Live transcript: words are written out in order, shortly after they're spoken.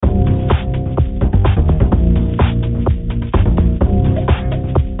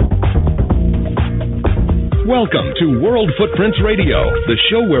Welcome to World Footprints Radio, the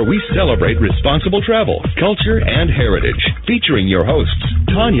show where we celebrate responsible travel, culture, and heritage. Featuring your hosts,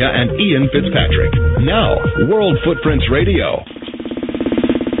 Tanya and Ian Fitzpatrick. Now, World Footprints Radio.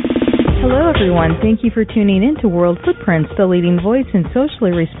 Hello, everyone. Thank you for tuning in to World Footprints, the leading voice in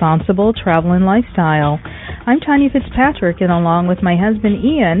socially responsible travel and lifestyle. I'm Tanya Fitzpatrick, and along with my husband,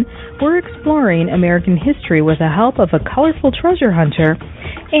 Ian, we're exploring American history with the help of a colorful treasure hunter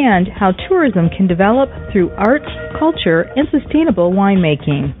and how tourism can develop through art, culture, and sustainable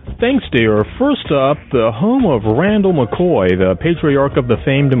winemaking. Thanks, dear. First up, the home of Randall McCoy, the patriarch of the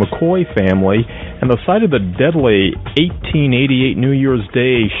famed McCoy family, and the site of the deadly 1888 New Year's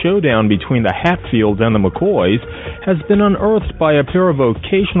Day showdown between the Hatfields and the McCoys, has been unearthed by a pair of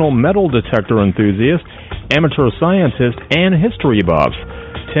vocational metal detector enthusiasts, amateur scientists, and history buffs.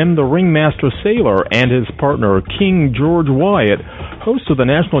 Tim the Ringmaster Saylor and his partner King George Wyatt, host of the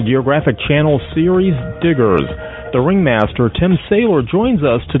National Geographic Channel series Diggers. The Ringmaster, Tim Saylor, joins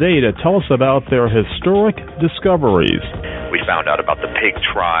us today to tell us about their historic discoveries. We found out about the pig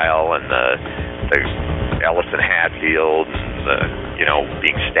trial and the Allison Hatfield,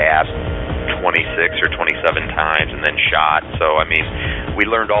 being stabbed 26 or 27 times and then shot. So, we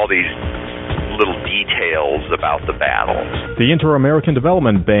learned all these little details about the battle. The Inter-American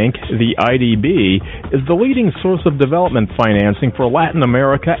Development Bank, the IDB, is the leading source of development financing for Latin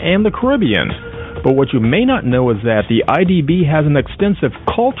America and the Caribbean. But what you may not know is that the IDB has an extensive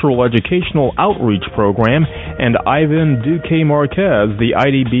cultural educational outreach program, and Ivan Duque Marquez, the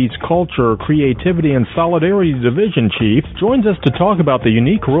IDB's Culture, Creativity, and Solidarity Division Chief, joins us to talk about the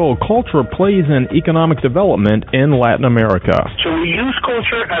unique role culture plays in economic development in Latin America. So we use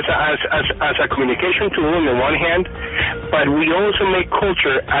culture as a communication tool on the one hand, but we also make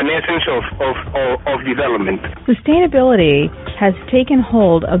culture an essence of development. Sustainability has taken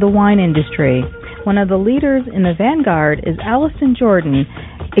hold of the wine industry. One of the leaders in the vanguard is Allison Jordan,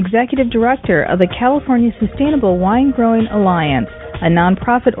 Executive Director of the California Sustainable Winegrowing Alliance, a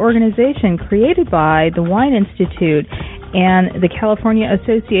nonprofit organization created by the Wine Institute and the California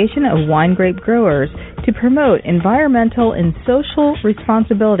Association of Wine Grape Growers to promote environmental and social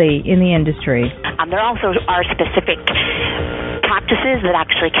responsibility in the industry. There also are specific practices that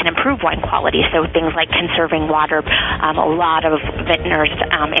actually can improve wine quality. So things like conserving water. A lot of vintners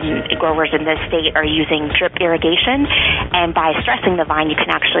and growers in this state are using drip irrigation, and by stressing the vine, you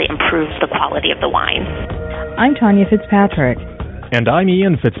can actually improve the quality of the wine. I'm Tanya Fitzpatrick. And I'm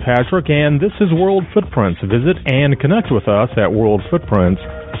Ian Fitzpatrick, and this is World Footprints. Visit and connect with us at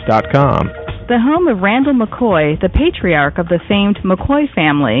worldfootprints.com. The home of Randall McCoy, the patriarch of the famed McCoy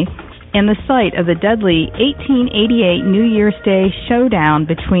family, and the site of the deadly 1888 New Year's Day showdown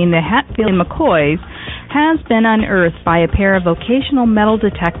between the Hatfields and McCoys, has been unearthed by a pair of vocational metal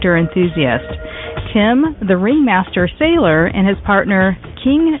detector enthusiasts. Tim, the Ringmaster Saylor, and his partner,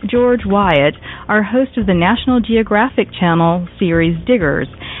 King George Wyatt, are hosts of the National Geographic Channel series Diggers.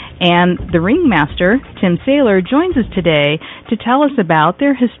 And the Ringmaster, Tim Saylor, joins us today to tell us about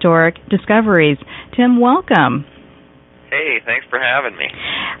their historic discoveries. Tim, welcome. Hey, thanks for having me.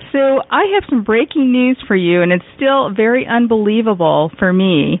 So I have some breaking news for you, and it's still very unbelievable for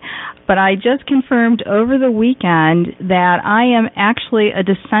me, but I just confirmed over the weekend that I am actually a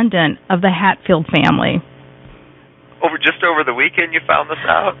descendant of the Hatfield family. Just over the weekend you found this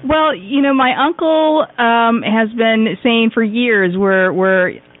out? Well, my uncle has been saying for years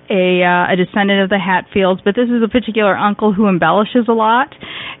we're a descendant of the Hatfields, but this is a particular uncle who embellishes a lot.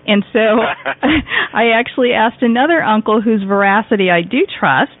 And so I actually asked another uncle whose veracity I do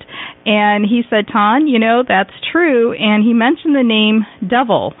trust, and he said, Ton, that's true. And he mentioned the name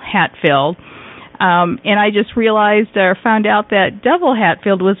Devil Hatfield. And I just realized or found out that Devil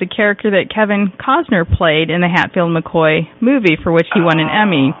Hatfield was a character that Kevin Costner played in the Hatfield-McCoy movie, for which he won an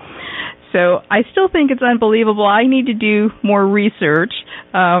Emmy. So I still think it's unbelievable. I need to do more research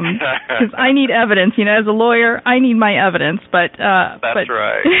because I need evidence. As a lawyer, I need my evidence. But that's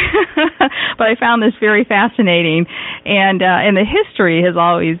right. But I found this very fascinating, and the history has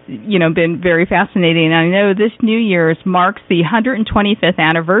always, been very fascinating. And I know this New Year's marks the 125th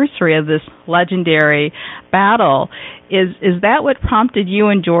anniversary of this legendary battle. Is that what prompted you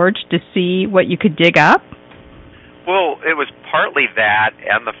and George to see what you could dig up? Well, it was partly that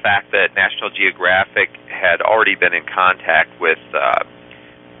and the fact that National Geographic had already been in contact with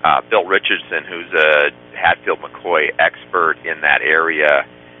Bill Richardson, who's a Hatfield-McCoy expert in that area,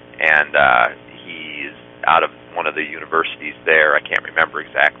 and he's out of one of the universities there. I can't remember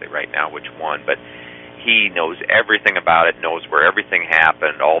exactly right now which one, but he knows everything about it, knows where everything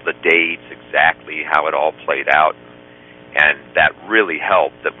happened, all the dates, exactly how it all played out, and that really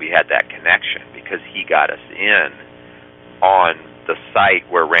helped that we had that connection, because because he got us in on the site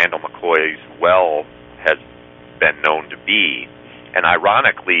where Randall McCoy's well has been known to be. And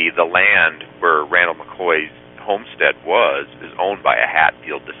ironically, the land where Randall McCoy's homestead is owned by a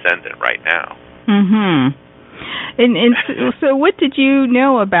Hatfield descendant right now. Mm-hmm. And so what did you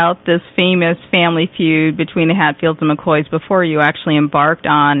know about this famous family feud between the Hatfields and McCoys before you actually embarked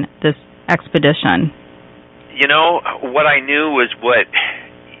on this expedition? You know, what I knew was what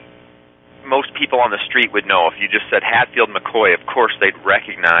most people on the street would know. If you just said Hatfield McCoy, of course they'd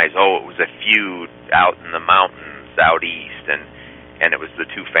recognize, it was a feud out in the mountains out east, and it was the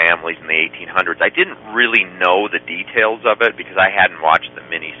two families in the 1800s. I didn't really know the details of it because I hadn't watched the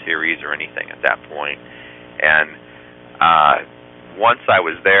miniseries or anything at that point. And once I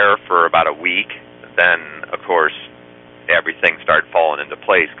was there for about a week, then, of course, everything started falling into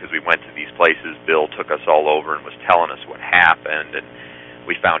place because we went to these places. Bill took us all over and was telling us what happened, and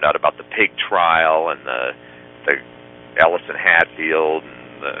we found out about the pig trial and the Ellison Hatfield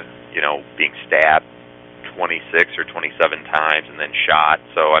and the, being stabbed 26 or 27 times and then shot.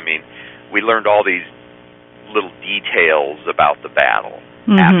 So, I mean, we learned all these little details about the battle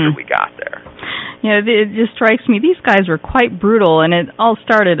after we got there. It just strikes me, these guys were quite brutal, and it all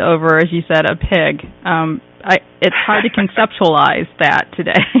started over, as you said, a pig. It's hard to conceptualize that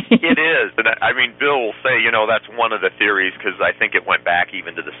today. It is. And I mean, Bill will say, that's one of the theories, because I think it went back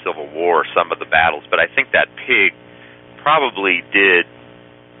even to the Civil War, some of the battles. But I think that pig probably did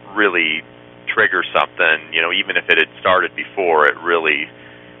really trigger something, even if it had started before, it really,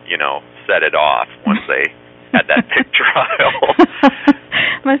 set it off once they had that pig trial.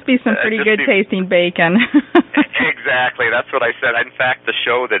 Must be some pretty good tasting bacon. Exactly. That's what I said. In fact, the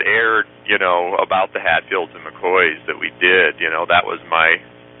show that aired, about the Hatfields and McCoys that we did, that was my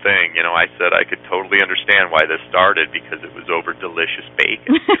thing. I said I could totally understand why this started because it was over delicious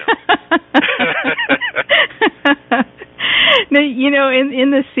bacon. Now,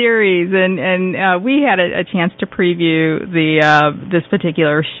 in the series, and we had a chance to preview this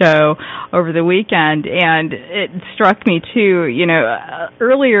particular show over the weekend, and it struck me too.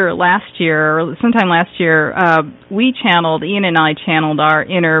 Earlier last year, or sometime last year, Ian and I channeled our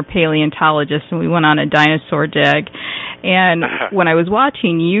inner paleontologist, and we went on a dinosaur dig. And when I was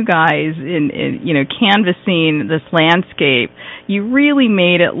watching you guys in canvassing this landscape, you really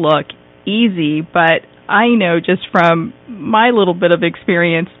made it look easy, but I know just from my little bit of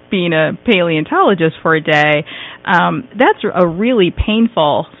experience being a paleontologist for a day, that's a really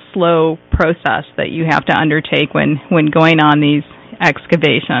painful, slow process that you have to undertake when going on these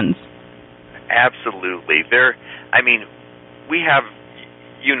excavations. Absolutely. We have,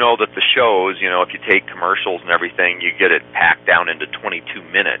 that the shows, if you take commercials and everything, you get it packed down into 22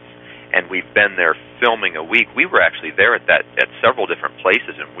 minutes. And we've been there filming a week. We were actually there at several different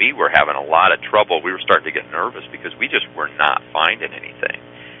places, and we were having a lot of trouble. We were starting to get nervous because we just were not finding anything.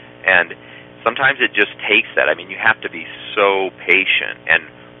 And sometimes it just takes that. You have to be so patient. And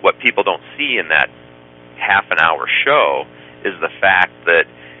what people don't see in that half-an-hour show is the fact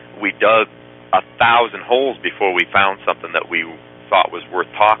that we dug 1,000 holes before we found something that we thought was worth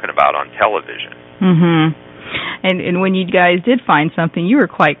talking about on television. Mm-hmm. And when you guys did find something, you were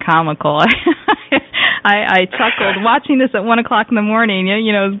quite comical. I chuckled watching this at 1 o'clock in the morning. It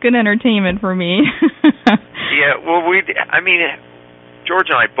was good entertainment for me. Yeah, well, George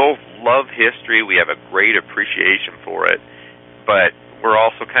and I both love history. We have a great appreciation for it, but we're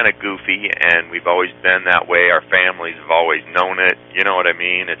also kind of goofy, and we've always been that way. Our families have always known it. You know what I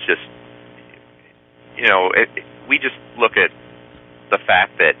mean? It's just, we just look at the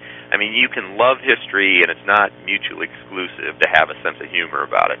fact that, you can love history, and it's not mutually exclusive to have a sense of humor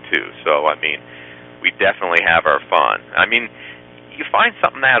about it, too. So, we definitely have our fun. You find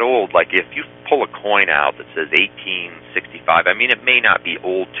something that old, like if you pull a coin out that says 1865, it may not be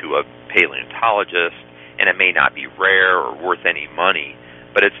old to a paleontologist, and it may not be rare or worth any money,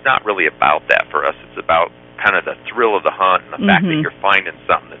 but it's not really about that for us. It's about kind of the thrill of the hunt and the fact that you're finding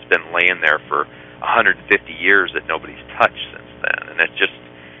something that's been laying there for 150 years that nobody's touched since then. And it's just,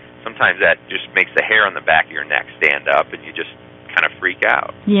 sometimes that just makes the hair on the back of your neck stand up, and you just kind of freak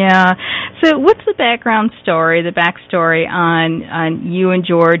out. Yeah. So what's the background story, the backstory on you and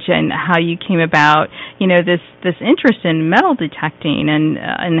George and how you came about, this interest in metal detecting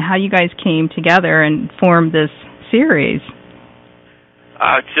and how you guys came together and formed this series?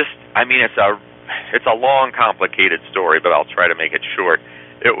 It's a long, complicated story, but I'll try to make it short.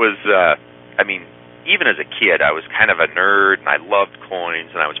 It was, even as a kid, I was kind of a nerd, and I loved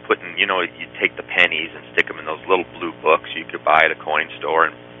coins, and I was putting, you'd take the pennies and stick them in those little blue books you could buy at a coin store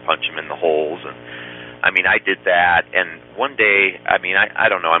and punch them in the holes. And, I did that, and one day, I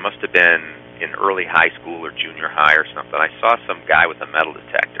don't know, I must have been in early high school or junior high or something, I saw some guy with a metal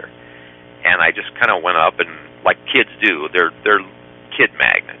detector, and I just kind of went up and, like kids do, they're kid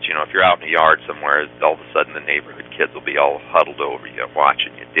magnets. If you're out in the yard somewhere, all of a sudden the neighborhood kids will be all huddled over you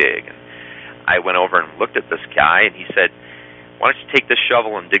watching you dig. And I went over and looked at this guy, and he said, "Why don't you take this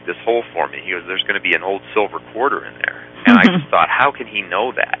shovel and dig this hole for me?" He goes, "There's going to be an old silver quarter in there." And I just thought, how can he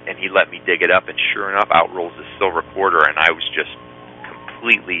know that? And he let me dig it up, and sure enough, out rolls this silver quarter, and I was just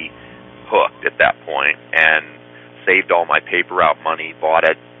completely hooked at that point, and saved all my paper route money, bought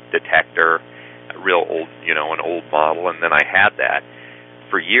a detector, a real old, an old model, and then I had that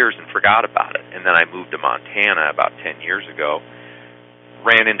for years and forgot about it. And then I moved to Montana about 10 years ago,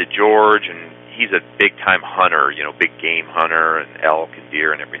 ran into George, and he's a big-time hunter, big game hunter, and elk and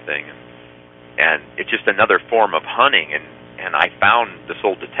deer and everything. And it's just another form of hunting. And I found this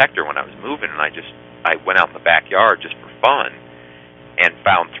old detector when I was moving, and I went out in the backyard just for fun and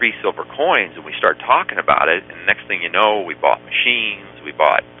found 3 silver coins, and we started talking about it. And next thing you know, we bought machines, we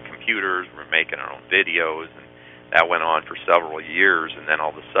bought computers, we're making our own videos, and that went on for several years. And then all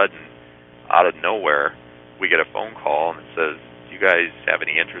of a sudden, out of nowhere, we get a phone call, and it says, "Do you guys have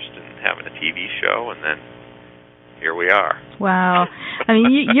any interest in having a TV show?" And then here we are. Wow. I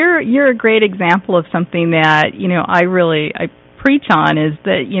mean, you're a great example of something that, I preach on, is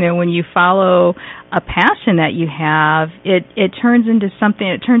that, when you follow a passion that you have, it turns into something,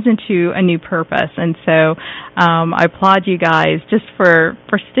 it turns into a new purpose. And so I applaud you guys just for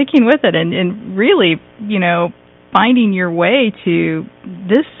sticking with it and really, finding your way to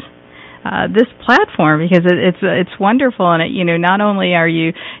this platform, because it's wonderful, and not only are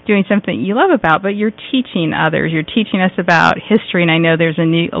you doing something you love about, but you're teaching others. You're teaching us about history, and I know there's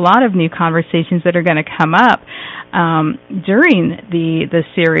a lot of new conversations that are going to come up during the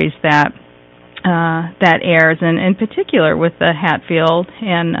series that airs, and in particular with the Hatfield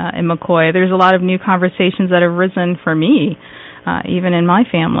and McCoy. There's a lot of new conversations that have risen for me, even in my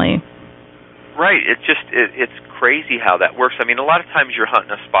family. Right. It's crazy how that works. I mean, a lot of times you're hunting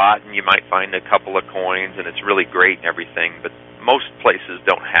a spot and you might find a couple of coins and it's really great and everything, but most places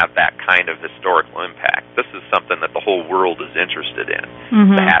don't have that kind of historical impact. This is something that the whole world is interested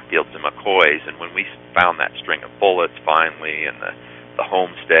in, the Hatfields and McCoys. And when we found that string of bullets finally, and the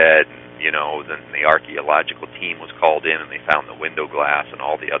homestead, and then the archaeological team was called in and they found the window glass and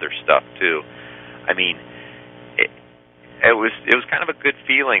all the other stuff too. I mean, it was kind of a good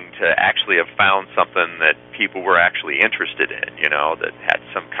feeling to actually have found something that people were actually interested in, that had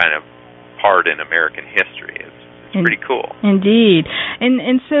some kind of part in American history. It's pretty cool. Indeed.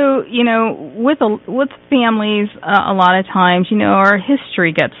 And so, with families, a lot of times, our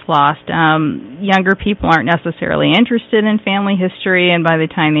history gets lost. Younger people aren't necessarily interested in family history, and by the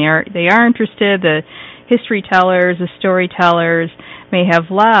time they are interested, the history tellers, the storytellers may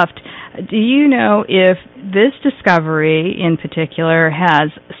have left. Do you know if this discovery in particular has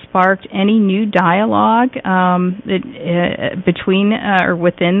sparked any new dialogue between or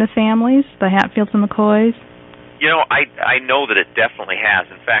within the families, the Hatfields and McCoys? I know that it definitely has.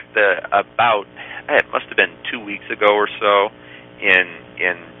 In fact, it must have been 2 weeks ago or so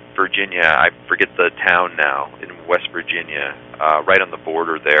in Virginia. I forget the town now, in West Virginia, right on the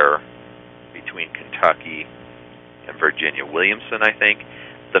border there between Kentucky and Virginia, Williamson, I think.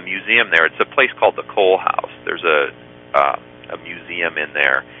 The museum there, it's a place called the Cole House. There's a museum in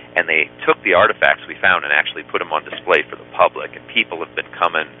there, and they took the artifacts we found and actually put them on display for the public, and people have been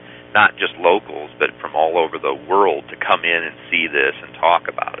coming, not just locals, but from all over the world, to come in and see this and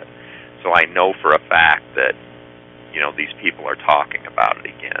talk about it. So I know for a fact that, these people are talking about it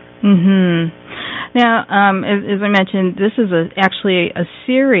again. Now, as I mentioned, this is actually a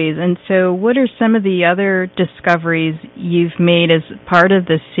series, and so what are some of the other discoveries you've made as part of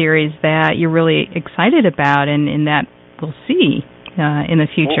this series that you're really excited about and that we'll see in the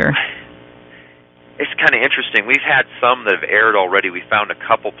future? Well, it's kind of interesting. We've had some that have aired already. We found a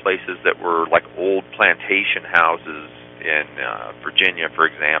couple places that were like old plantation houses in Virginia, for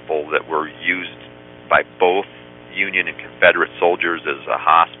example, that were used by both Union and Confederate soldiers as a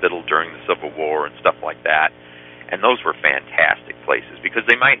hospital during the Civil War and stuff like that. And those were fantastic places because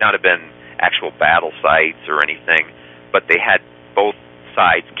they might not have been actual battle sites or anything, but they had both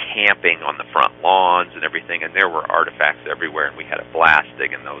sides camping on the front lawns and everything, and there were artifacts everywhere, and we had a blast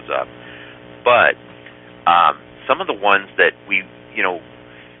digging those up. But some of the ones that we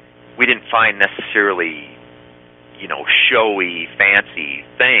didn't find necessarily showy, fancy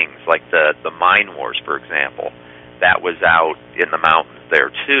things, like the mine wars, for example. That was out in the mountains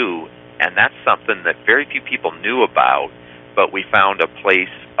there, too, and that's something that very few people knew about, but we found a place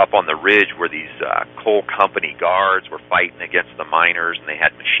up on the ridge where these coal company guards were fighting against the miners, and they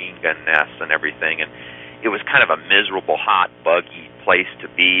had machine gun nests and everything, and it was kind of a miserable, hot, buggy place to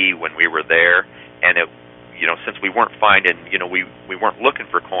be when we were there. And it, since we weren't finding, we weren't looking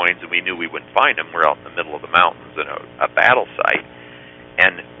for coins, and we knew we wouldn't find them. We're out in the middle of the mountains in a battle site,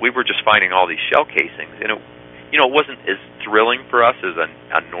 and we were just finding all these shell casings, and it wasn't as thrilling for us as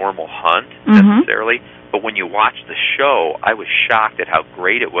a normal hunt necessarily. But when you watch the show, I was shocked at how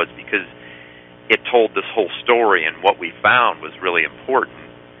great it was, because it told this whole story, and what we found was really important,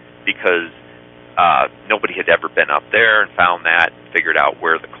 because nobody had ever been up there and found that, and figured out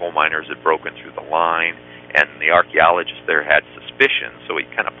where the coal miners had broken through the line, and the archaeologist there had suspicions, so he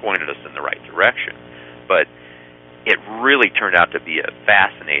kind of pointed us in the right direction. But it really turned out to be a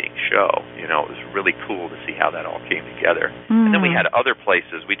fascinating show. It was really cool to see how that all came together. And then we had other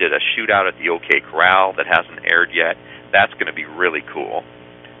places. We did a shootout at the OK Corral that hasn't aired yet. That's going to be really cool.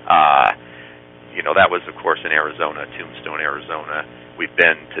 That was, of course, in Arizona, Tombstone, Arizona. We've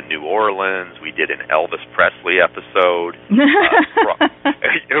been to New Orleans. We did an Elvis Presley episode.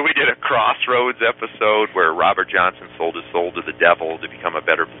 We did a Crossroads episode where Robert Johnson sold his soul to the devil to become a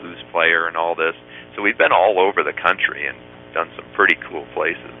better blues player and all this. So we've been all over the country and done some pretty cool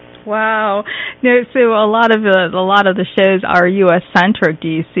places. Wow. No, so a lot of the shows are U.S. centric. Do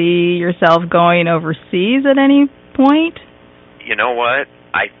you see yourself going overseas at any point? You know what?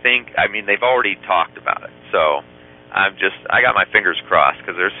 They've already talked about it. So I got my fingers crossed,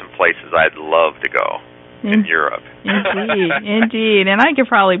 because there's some places I'd love to go in Europe. Indeed. And I could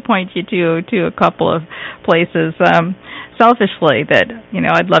probably point you to a couple of places. Selfishly, that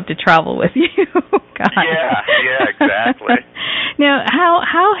I'd love to travel with you. God. Yeah, exactly. Now,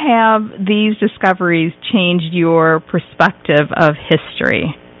 how have these discoveries changed your perspective of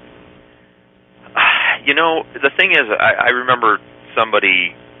history? The thing is, I remember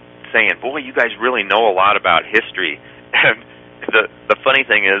somebody saying, "Boy, you guys really know a lot about history." And the funny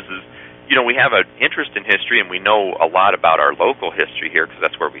thing is we have an interest in history, and we know a lot about our local history here, because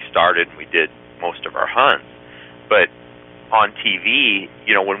that's where we started and we did most of our hunts. But on TV,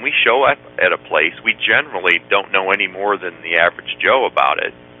 when we show up at a place, we generally don't know any more than the average Joe about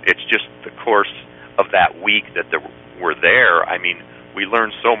it. It's just the course of that week that we're there. We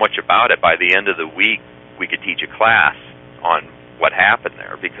learn so much about it. By the end of the week, we could teach a class on what happened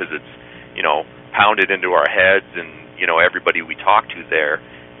there, because it's, pounded into our heads, and, everybody we talk to there,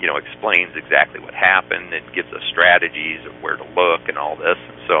 explains exactly what happened and gives us strategies of where to look and all this.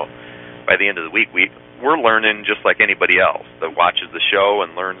 And so by the end of the week, we're learning just like anybody else that watches the show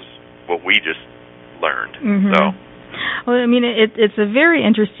and learns what we just learned. Mm-hmm. So, well, it's a very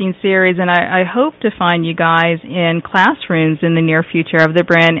interesting series, and I hope to find you guys in classrooms in the near future. Have there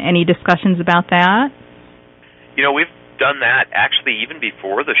been any discussions about that? We've done that actually even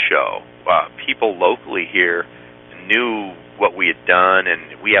before the show. People locally here knew what we had done,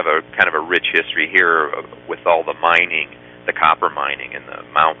 and we have a kind of a rich history here with all the mining, the copper mining in the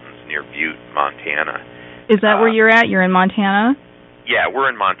mountains near Butte, Montana. Is that where you're at? You're in Montana? Yeah, we're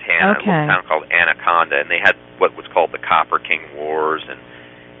in Montana, okay. A little town called Anaconda, and they had what was called the Copper King Wars, and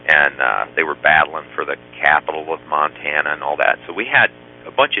they were battling for the capital of Montana and all that. So we had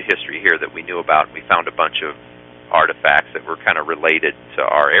a bunch of history here that we knew about, and we found a bunch of artifacts that were kind of related to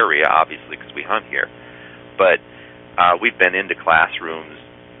our area, obviously, because we hunt here. But we've been into classrooms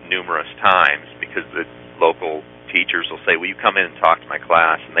numerous times, because the local teachers will say, "Will you come in and talk to my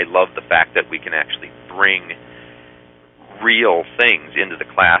class?" And they love the fact that we can actually bring real things into the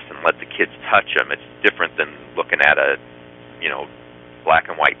class and let the kids touch them. It's different than looking at a black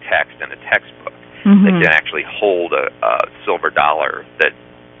and white text in a textbook. Mm-hmm. They can actually hold a silver dollar that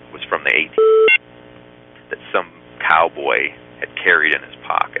was from the 1800s that some cowboy had carried in his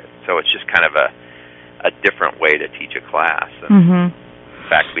pocket. So it's just kind of a different way to teach a class. And in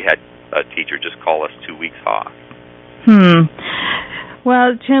fact, we had a teacher just call us 2 weeks off.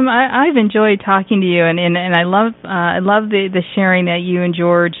 Well, Tim, I've enjoyed talking to you, and I love the sharing that you and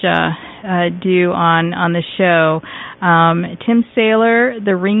George do on the show. Tim Saylor,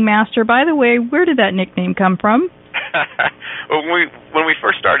 the Ringmaster. By the way, where did that nickname come from? Well, when we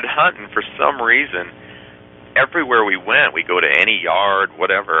first started hunting, for some reason, everywhere we went, we go to any yard,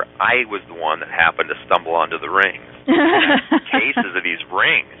 whatever, I was the one that happened to stumble onto the rings. Cases of these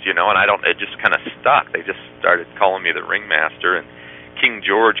rings, and it just kind of stuck. They just started calling me the Ringmaster, and King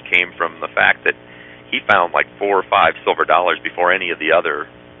George came from the fact that he found like 4 or 5 silver dollars before any of the other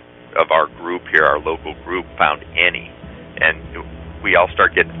of our group here, our local group, found any. And we all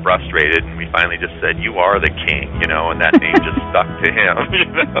start getting frustrated, and we finally just said, "You are the king," and that name just stuck to him.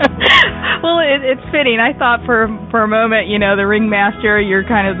 Well, it's fitting. I thought for a moment, the Ringmaster, you're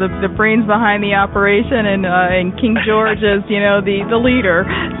kind of the brains behind the operation, and King George is, the leader.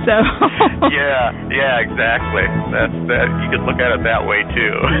 So. Yeah, exactly. That you could look at it that way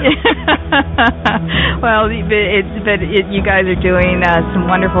too. Well, you guys are doing some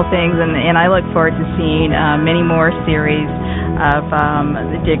wonderful things, and I look forward to seeing many more series of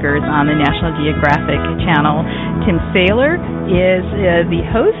the Diggers on the National Geographic channel. Tim Saylor is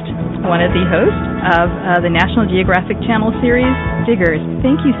one of the hosts of the National Geographic channel series Diggers.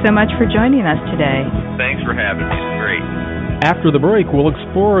 Thank you so much for joining us today. Thanks for having me. It's great. After the break, we'll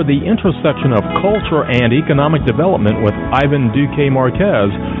explore the intersection of culture and economic development with Ivan Duque Marquez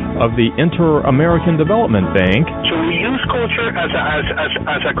of the Inter-American Development Bank. So we use culture as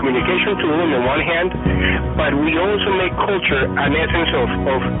a communication tool on the one hand, but we also make culture an essence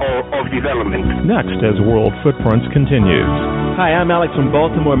of development. Next, as World Footprints continues. Hi, I'm Alex from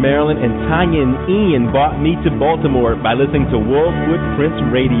Baltimore, Maryland, and Tanya and Ian brought me to Baltimore by listening to World Footprints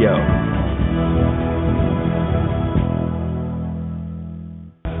Radio.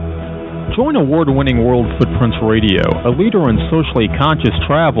 Join award-winning World Footprints Radio, a leader in socially conscious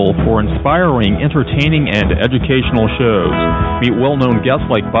travel, for inspiring, entertaining, and educational shows. Meet well-known guests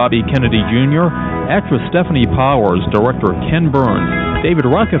like Bobby Kennedy Jr., actress Stephanie Powers, director Ken Burns, David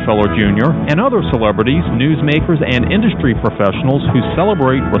Rockefeller Jr., and other celebrities, newsmakers, and industry professionals who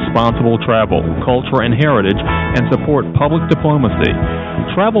celebrate responsible travel, culture, and heritage, and support public diplomacy.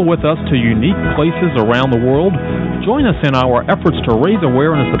 Travel with us to unique places around the world. Join us in our efforts to raise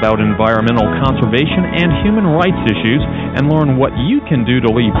awareness about environmental conservation and human rights issues, and learn what you can do to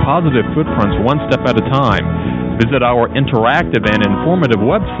leave positive footprints one step at a time. Visit our interactive and informative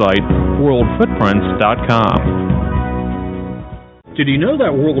website, worldfootprints.com. Did you know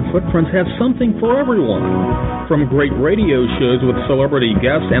that World Footprints has something for everyone? From great radio shows with celebrity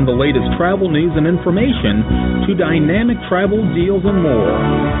guests and the latest travel news and information, to dynamic travel deals and more.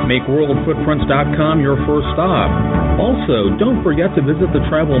 Make worldfootprints.com your first stop. Also, don't forget to visit the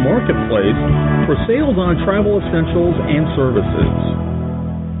travel marketplace for sales on travel essentials and services.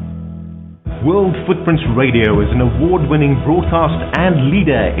 World Footprints Radio is an award-winning broadcast and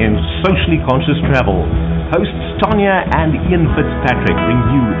leader in socially conscious travel. Hosts Tanya and Ian Fitzpatrick bring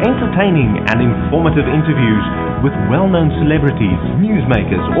you entertaining and informative interviews with well-known celebrities,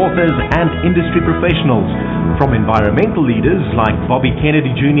 newsmakers, authors, and industry professionals. From environmental leaders like Bobby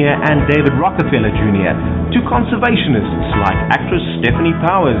Kennedy Jr. and David Rockefeller Jr. to conservationists like actress Stephanie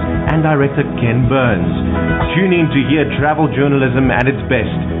Powers and director Ken Burns. Tune in to hear travel journalism at its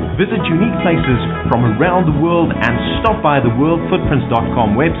best. Visit unique places from around the world and stop by the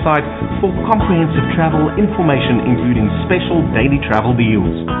worldfootprints.com website for comprehensive travel information, including special daily travel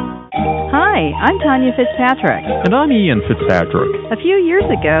deals. Hi, I'm Tanya Fitzpatrick. And I'm Ian Fitzpatrick. A few years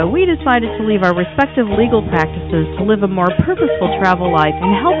ago, we decided to leave our respective legal practices to live a more purposeful travel life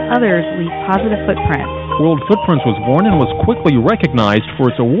and help others leave positive footprints. World Footprints was born and was quickly recognized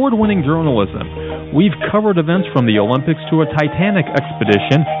for its award-winning journalism. We've covered events from the Olympics to a Titanic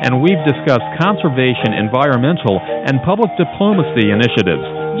expedition, and we've discussed conservation, environmental, and public diplomacy initiatives.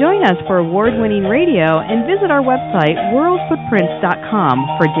 Join us for award-winning radio and visit our website, worldfootprints.com,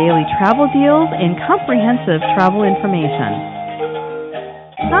 for daily travel deals and comprehensive travel information.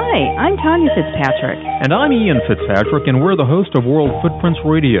 Hi, I'm Tanya Fitzpatrick. And I'm Ian Fitzpatrick, and we're the host of World Footprints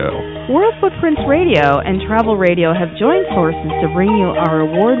Radio. World Footprints Radio and Travel Radio have joined forces to bring you our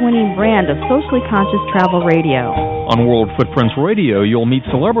award-winning brand of socially conscious travel radio. On World Footprints Radio, you'll meet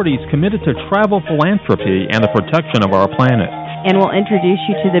celebrities committed to travel philanthropy and the protection of our planet. And we'll introduce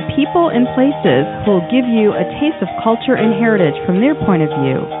you to the people and places who will give you a taste of culture and heritage from their point of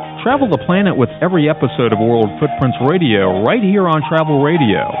view. Travel the planet with every episode of World Footprints Radio right here on Travel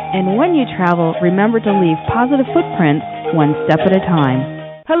Radio. And when you travel, remember to leave positive footprints one step at a time.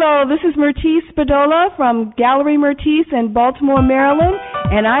 Hello, this is Mertice Spadola from Gallery Mertice in Baltimore, Maryland,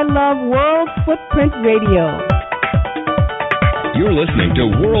 and I love World Footprint Radio. You're listening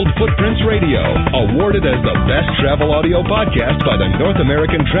to World Footprints Radio, awarded as the best travel audio podcast by the North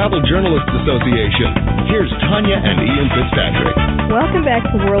American Travel Journalists Association. Here's Tanya and Ian Fitzpatrick. Welcome back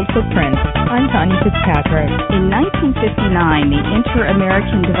to World Footprints. I'm Tanya Fitzpatrick. In 1959, the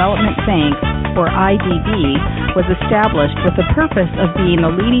Inter-American Development Bank, or IDB, was established with the purpose of being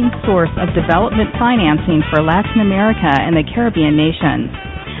the leading source of development financing for Latin America and the Caribbean nations.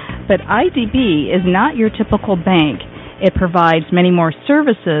 But IDB is not your typical bank. It provides many more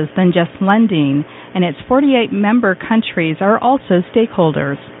services than just lending, and its 48 member countries are also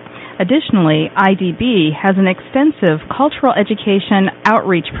stakeholders. Additionally, IDB has an extensive cultural education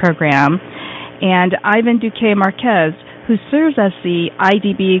outreach program, and Ivan Duque Marquez, who serves as the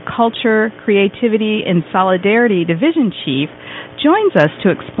IDB Culture, Creativity, and Solidarity Division Chief, joins us to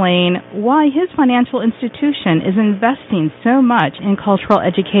explain why his financial institution is investing so much in cultural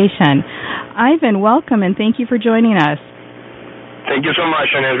education. Ivan, welcome, and thank you for joining us. Thank you so much,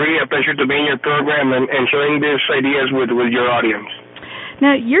 and it's really a pleasure to be in your program and sharing these ideas with your audience.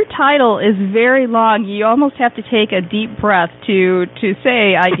 Now, your title is very long. You almost have to take a deep breath to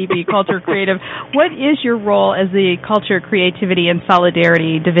say IDB Culture Creative. What is your role as the Culture, Creativity, and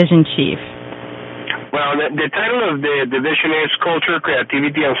Solidarity Division Chief? Well, the title of the division is Culture,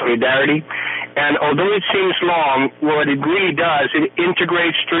 Creativity, and Solidarity. And although it seems long, what it really does, it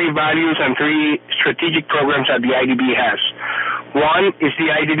integrates three values and three strategic programs that the IDB has. One is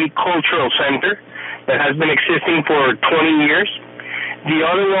the IDB Cultural Center that has been existing for 20 years. The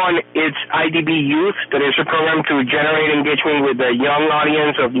other one is IDB Youth, that is a program to generate engagement with the young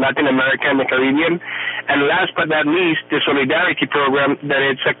audience of Latin America and the Caribbean. And last but not least, the Solidarity Program, that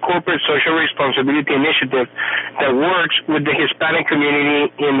it's a corporate social responsibility initiative that works with the Hispanic community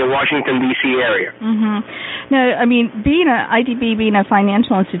in the Washington, D.C. area. Mm-hmm. Now, I mean, being a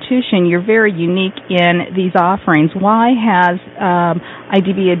financial institution, you're very unique in these offerings. Why has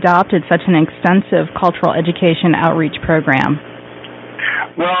IDB adopted such an extensive cultural education outreach program?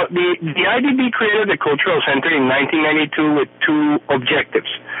 Well, the IDB created the Cultural Center in 1992 with two objectives.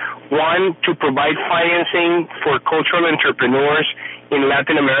 One, to provide financing for cultural entrepreneurs in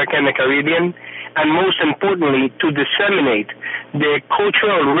Latin America and the Caribbean, and most importantly, to disseminate the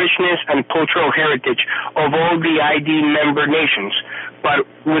cultural richness and cultural heritage of all the ID member nations, but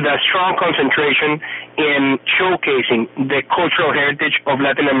with a strong concentration in showcasing the cultural heritage of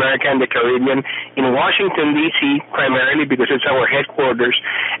Latin America and the Caribbean in Washington, D.C., primarily because it's our headquarters,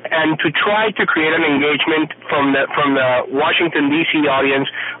 and to try to create an engagement from the Washington, D.C. audience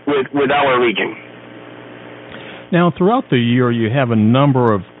with our region. Now, throughout the year, you have a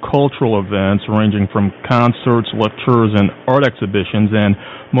number of cultural events ranging from concerts, lectures, and art exhibitions, and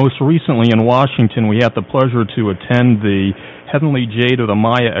most recently in Washington, we had the pleasure to attend the Heavenly Jade of the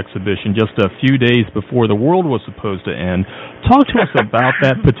Maya exhibition just a few days before the world was supposed to end. Talk to us about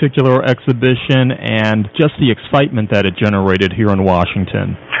that particular exhibition and just the excitement that it generated here in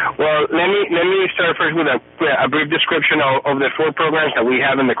Washington. Well, let me start first with a brief description of the four programs that we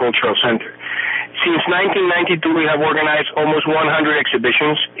have in the Cultural Center. Since 1992, we have organized almost 100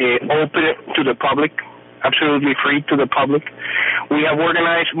 exhibitions open to the public, absolutely free to the public. We have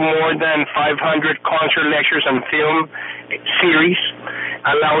organized more than 500 concert lectures and film series,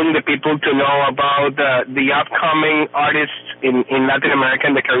 allowing the people to know about the upcoming artists in Latin America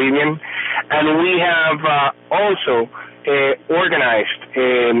and the Caribbean. And we have also organized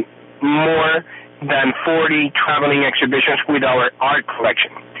more than 40 traveling exhibitions with our art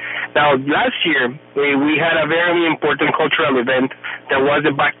collection. Now, last year, we had a very important cultural event that was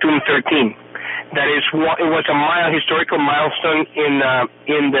the Bactum 13. That is, it was a historical milestone in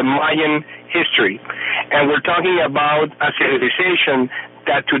the Mayan history. And we're talking about a civilization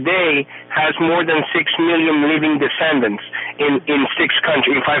that today has more than 6 million living descendants in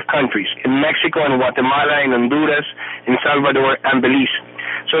 5 countries, in Mexico and Guatemala, in Honduras, in Salvador, and Belize.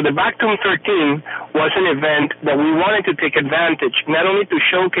 So the Bactum 13 was an event that we wanted to take advantage, not only to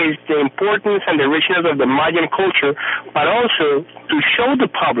showcase the importance and the richness of the Mayan culture, but also to show the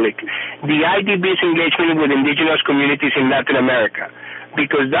public the IDB's engagement with indigenous communities in Latin America,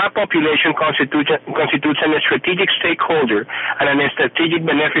 because that population constitutes a strategic stakeholder and a strategic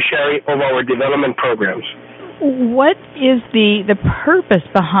beneficiary of our development programs. What is the purpose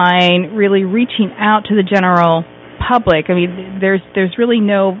behind really reaching out to the general public? I mean, there's really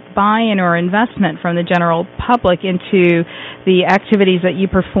no buy-in or investment from the general public into the activities that you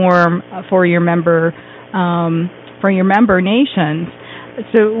perform for your member nations.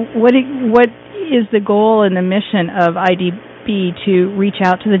 So, what is the goal and the mission of IDB to reach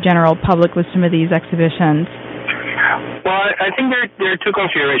out to the general public with some of these exhibitions? Well, I think there are two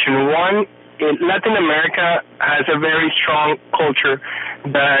considerations. One, Latin America has a very strong culture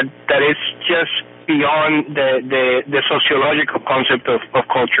that is just beyond the sociological concept of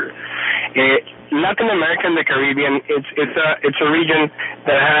culture. Latin America and the Caribbean, it's a region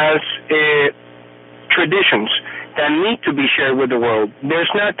that has traditions that need to be shared with the world.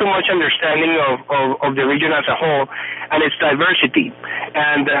 There's not too much understanding of the region as a whole and its diversity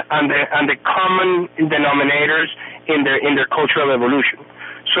and the common denominators in their cultural evolution.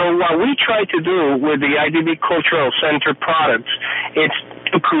 So what we try to do with the IDB Cultural Center products is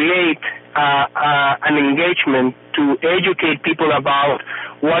to create an engagement to educate people about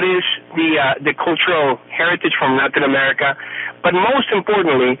what is the cultural heritage from Latin America, but most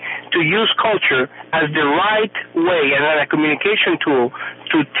importantly, to use culture as the right way and a communication tool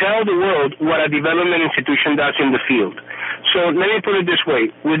to tell the world what a development institution does in the field. So let me put it this way.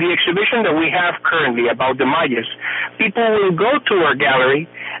 With the exhibition that we have currently about the Mayas, people will go to our gallery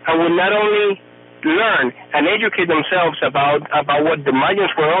and will not only learn and educate themselves about what the Mayans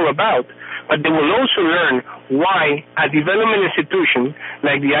were all about, but they will also learn why a development institution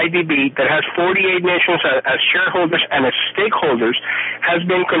like the IDB that has 48 nations as shareholders and as stakeholders has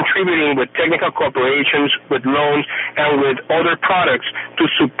been contributing with technical cooperations, with loans, and with other products to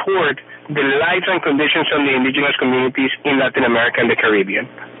support the lives and conditions of the indigenous communities in Latin America and the Caribbean.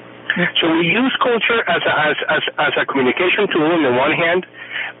 So we use culture as a communication tool on the one hand,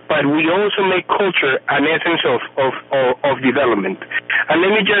 but we also make culture an essence of development. And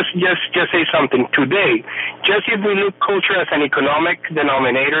let me just say something. Today, just if we look culture as an economic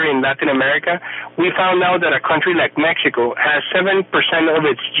denominator in Latin America, we found out that a country like Mexico has 7% of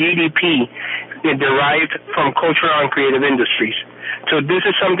its GDP derived from cultural and creative industries. So this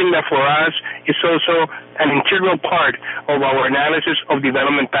is something that for us is also an integral part of our analysis of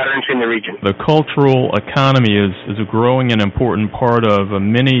development patterns in the region. The cultural economy is a growing and important part of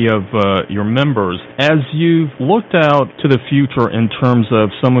many of your members. As you've looked out to the future in terms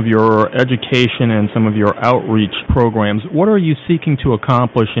of some of your education and some of your outreach programs, what are you seeking to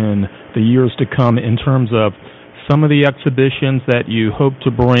accomplish in the years to come in terms of some of the exhibitions that you hope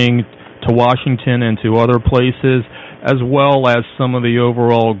to bring to Washington and to other places, as well as some of the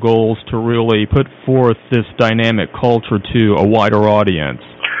overall goals to really put forth this dynamic culture to a wider audience?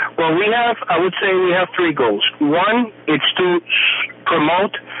 Well, I would say we have three goals. One, it's to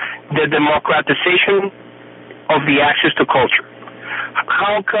promote the democratization of the access to culture.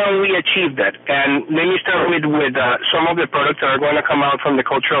 How can we achieve that? And let me start with some of the products that are going to come out from the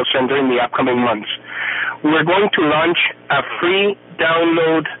Cultural Center in the upcoming months. We're going to launch a free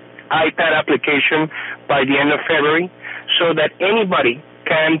download iPad application by the end of February so that anybody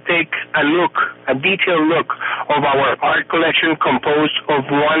can take a detailed look of our art collection composed of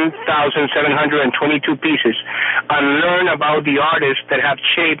 1,722 pieces and learn about the artists that have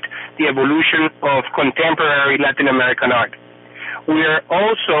shaped the evolution of contemporary Latin American art. We are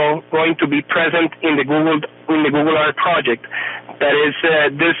also going to be present in the Google Art project, that is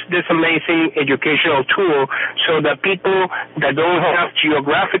this amazing educational tool, so that people that don't have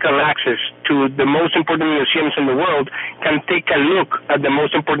geographical access to the most important museums in the world can take a look at the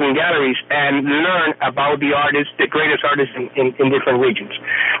most important galleries and learn about the artists, the greatest artists in different regions.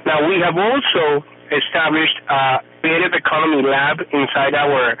 Now, we have also established a creative economy lab inside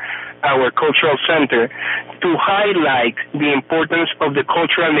our cultural center to highlight the importance of the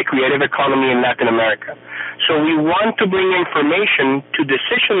culture and the creative economy in Latin America. So we want to bring information to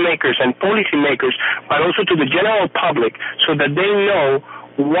decision makers and policy makers, but also to the general public, so that they know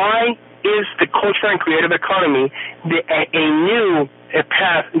why is the culture and creative economy a new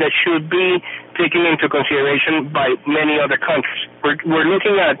path that should be taken into consideration by many other countries. We're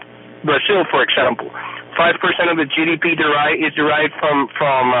looking at Brazil, for example. 5% of the GDP is derived from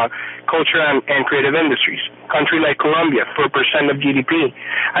culture and creative industries. A country like Colombia, 4% of GDP.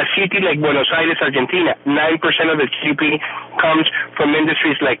 A city like Buenos Aires, Argentina, 9% of the GDP comes from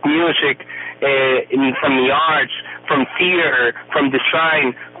industries like music, from the arts, from theater, from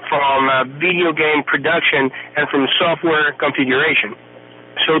design, from video game production, and from software configuration.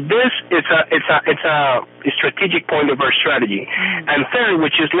 So this is a strategic point of our strategy. And third,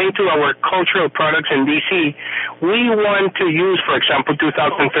 which is linked to our cultural products in D.C., we want to use, for example,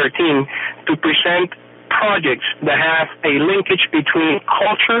 2013 to present projects that have a linkage between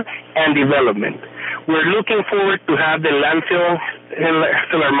culture and development. We're looking forward to have the Landfill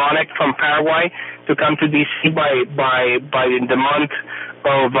Philharmonic from Paraguay to come to D.C. by the month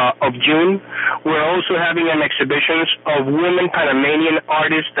of June. We're also having an exhibition of women Panamanian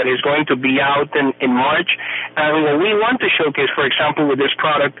artists that is going to be out in March. And what we want to showcase, for example, with this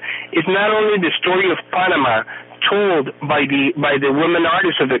product is not only the story of Panama told by the women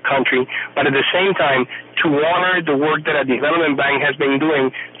artists of the country, but at the same time to honor the work that a development bank has been doing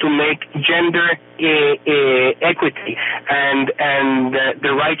to make gender equity and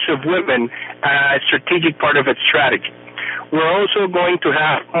the rights of women a strategic part of its strategy. We're also going to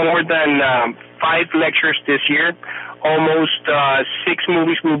have more than 5 lectures this year. Almost 6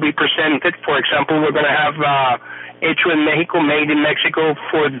 movies will be presented. For example, we're going to have Hecho en Mexico, Made in Mexico,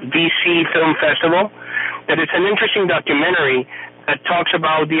 for the DC Film Festival. That is an interesting documentary that talks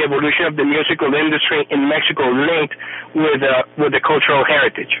about the evolution of the musical industry in Mexico linked with the cultural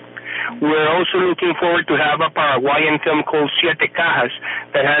heritage. We're also looking forward to have a Paraguayan film called Siete Cajas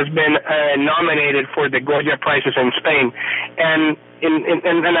that has been nominated for the Goya Prizes in Spain. And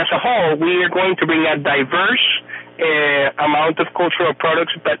as a whole, we are going to bring a diverse amount of cultural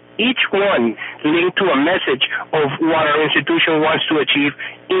products, but each one linked to a message of what our institution wants to achieve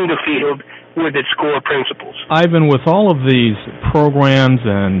in the field with its core principles. Ivan, with all of these programs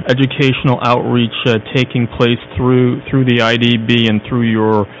and educational outreach taking place through the IDB and through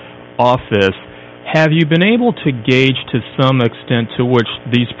your office, have you been able to gauge to some extent to which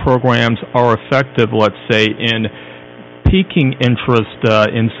these programs are effective, let's say, in piquing interest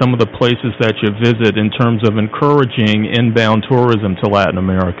in some of the places that you visit in terms of encouraging inbound tourism to Latin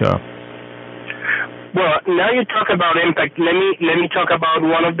America? Well, now you talk about impact. Let me talk about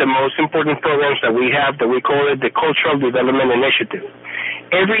one of the most important programs that we have, that we call it the Cultural Development Initiative.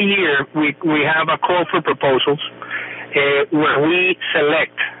 Every year we have a call for proposals where we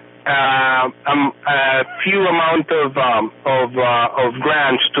select a few amount of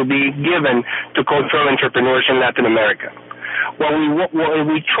grants to be given to cultural entrepreneurs in Latin America. What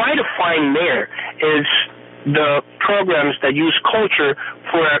we try to find there is the programs that use culture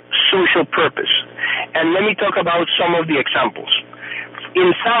for a social purpose. And let me talk about some of the examples.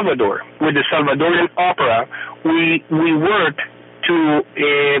 In Salvador, with the Salvadorian Opera, we worked to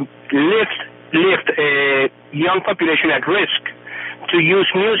lift a young population at risk to use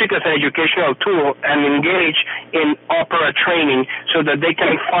music as an educational tool and engage in opera training so that they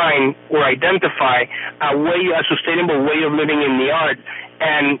can find or identify a sustainable way of living in the art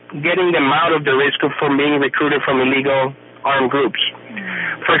and getting them out of the risk from being recruited from illegal armed groups.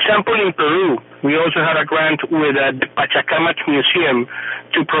 For example, in Peru, we also had a grant with the Pachacamac Museum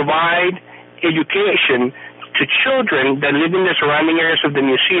to provide education to children that live in the surrounding areas of the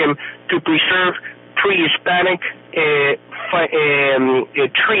museum to preserve pre-Hispanic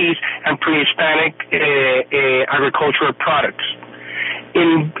trees and pre-Hispanic agricultural products.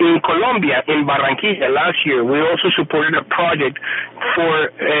 In Colombia, in Barranquilla, last year, we also supported a project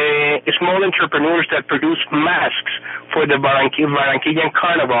for small entrepreneurs that produce masks for the Barranquillan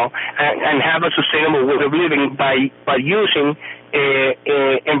Carnival and have a sustainable way of living by using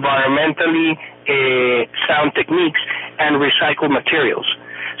environmentally sound techniques and recycled materials.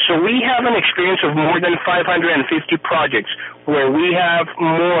 So we have an experience of more than 550 projects where we have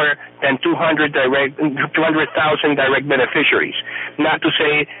more than 200,000 direct beneficiaries, not to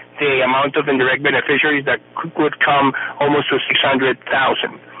say the amount of indirect beneficiaries that could come almost to 600,000.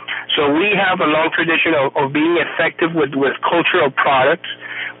 So we have a long tradition of being effective with cultural products,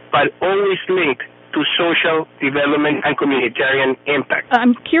 but always linked to social development and communitarian impact.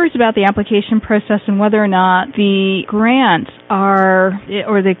 I'm curious about the application process and whether or not the grants or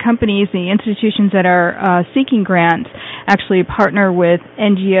the companies, the institutions that are seeking grants actually partner with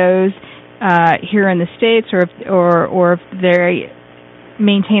NGOs here in the States, or if they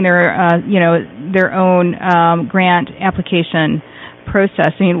maintain their own grant application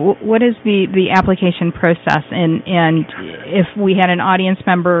process. I mean, what is the application process? And if we had an audience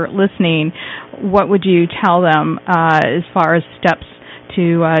member listening, what would you tell them as far as steps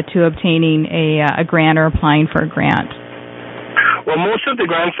to obtaining a grant or applying for a grant? Well, most of the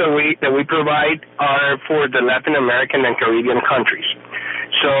grants that we provide are for the Latin American and Caribbean countries.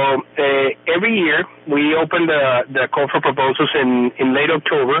 So every year we open the call for proposals in late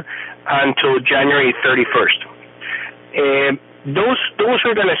October until January 31st. Those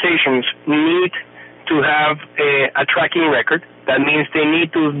organizations need to have a tracking record. That means they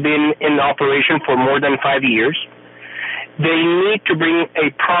need to have been in operation for more than 5 years. They need to bring a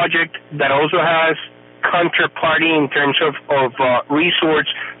project that also has counterparty in terms of resource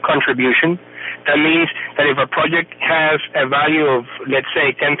contribution. That means that if a project has a value of, let's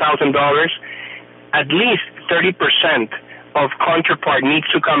say, $10,000, at least 30% of counterpart needs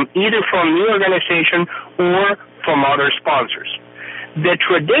to come either from the organization or from other sponsors. The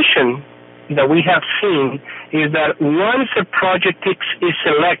tradition that we have seen is that once a project is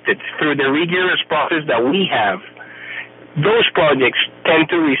selected through the rigorous process that we have, those projects tend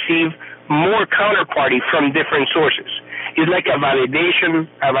to receive more counterparty from different sources. It's like a validation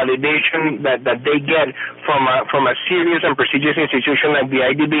that they get from a serious and prestigious institution like the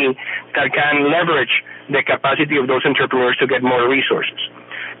IDB that can leverage the capacity of those entrepreneurs to get more resources.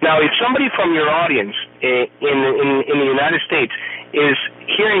 Now, if somebody from your audience in the United States is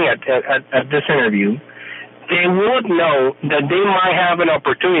hearing at this interview, they would know that they might have an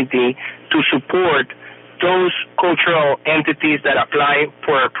opportunity to support those cultural entities that apply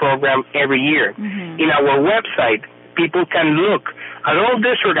for a program every year. Mm-hmm. In our website, people can look at all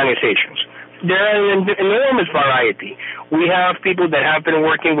these organizations are an enormous variety. We have people that have been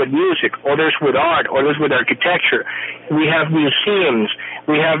working with music, others with art, others with architecture. We have museums.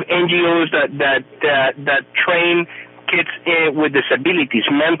 We have NGOs that train kids with disabilities,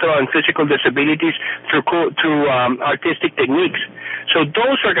 mental and physical disabilities, through artistic techniques. So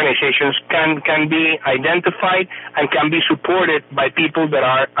those organizations can be identified and can be supported by people that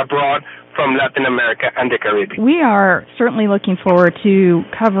are abroad from Latin America and the Caribbean. We are certainly looking forward to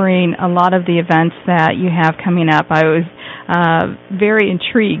covering a lot of the events that you have coming up. I was very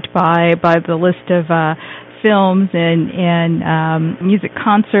intrigued by the list of films and music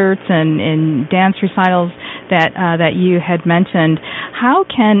concerts and dance recitals that you had mentioned. How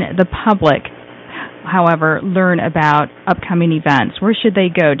can the public, however, learn about upcoming events? Where should they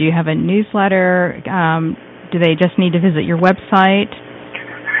go? Do you have a newsletter? Do they just need to visit your website?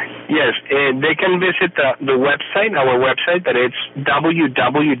 Yes, they can visit the website, our website, that it's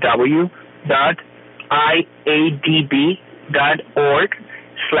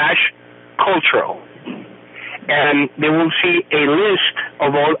www.iadb.org/cultural. And they will see a list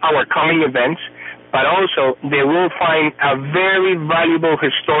of all our coming events, but also they will find a very valuable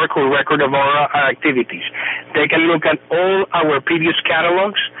historical record of all our activities. They can look at all our previous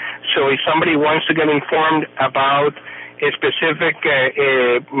catalogs, so if somebody wants to get informed about specific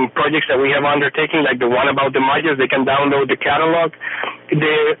projects that we have undertaken, like the one about the Mayas, they can download the catalog.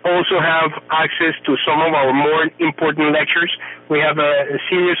 They also have access to some of our more important lectures. We have a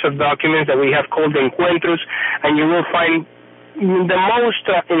series of documents that we have called Encuentros, and you will find the most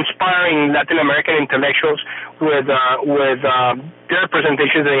inspiring Latin American intellectuals with their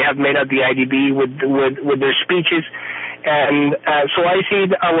presentations they have made at the IDB with their speeches. And so I see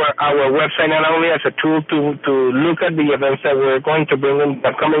our website not only as a tool to look at the events that we're going to bring in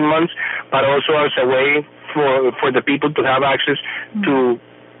the coming months, but also as a way for the people to have access to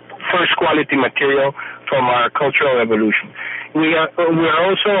first quality material from our cultural evolution. We are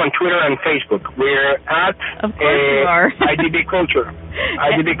also on Twitter and Facebook. We're at IDB Culture,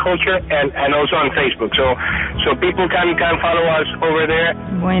 and also on Facebook. So people can follow us over there.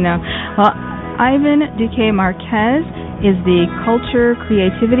 Bueno. Well, Ivan Duque Marquez is the Culture,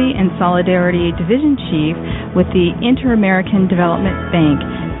 Creativity, and Solidarity Division Chief with the Inter-American Development Bank.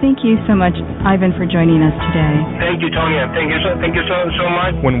 Thank you so much, Ivan, for joining us today. Thank you, Tonya. Thank you so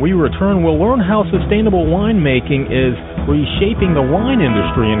much. When we return, we'll learn how sustainable winemaking is reshaping the wine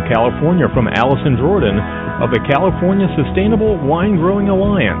industry in California from Allison Jordan of the California Sustainable Wine Growing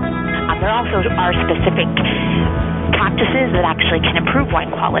Alliance. There also are specific practices that actually can improve wine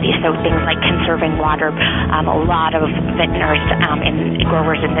quality, so things like conserving water. A lot of vintners and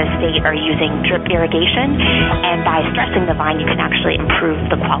growers in this state are using drip irrigation, and by stressing the vine, you can actually improve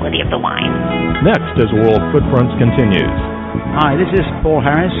the quality of the wine. Next, as World Footprints continues. Hi, this is Paul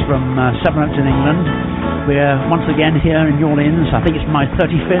Harris from Southampton, England. We're once again here in New Orleans. I think it's my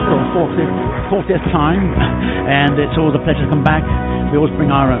 35th or 40th time, and it's always a pleasure to come back. We always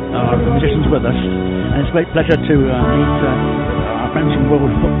bring our musicians with us, and it's a great pleasure to meet our friends from World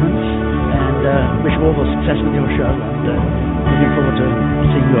Footprints, and wish you all the success with your show, and looking forward to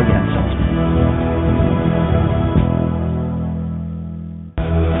seeing you again.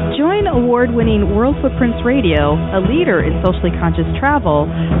 Join award-winning World Footprints Radio, a leader in socially conscious travel,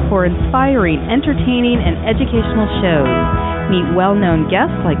 for inspiring, entertaining, and educational shows. Meet well-known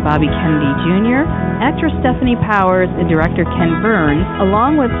guests like Bobby Kennedy Jr., actress Stephanie Powers, and director Ken Burns,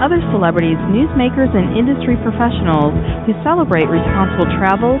 along with other celebrities, newsmakers, and industry professionals who celebrate responsible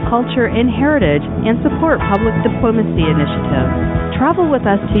travel, culture, and heritage, and support public diplomacy initiatives. Travel with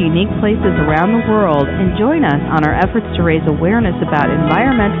us to unique places around the world and join us on our efforts to raise awareness about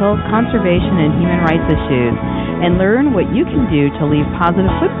environmental, conservation, and human rights issues, and learn what you can do to leave positive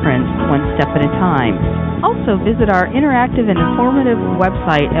footprints one step at a time. Also, visit our interactive and informative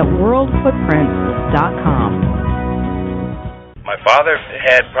website at worldfootprints.com. My father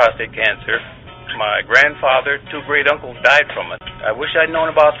had prostate cancer. My grandfather, 2 great-uncles died from it. I wish I'd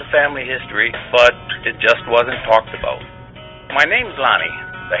known about the family history, but it just wasn't talked about. My name's Lonnie.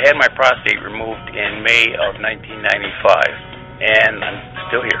 I had my prostate removed in May of 1995, and I'm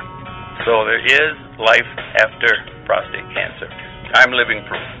still here. So there is life after prostate cancer. I'm living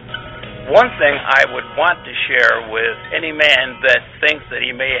proof. One thing I would want to share with any man that thinks that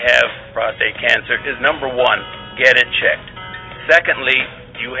he may have prostate cancer is, number 1, get it checked. Secondly,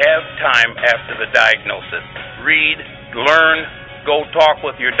 you have time after the diagnosis. Read, learn, go talk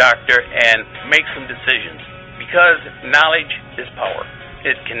with your doctor, and make some decisions. Because knowledge is power.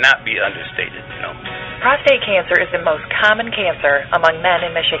 It cannot be understated, Prostate cancer is the most common cancer among men in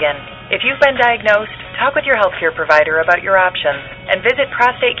Michigan. If you've been diagnosed, talk with your healthcare provider about your options and visit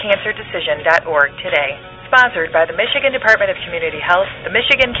prostatecancerdecision.org today. Sponsored by the Michigan Department of Community Health, the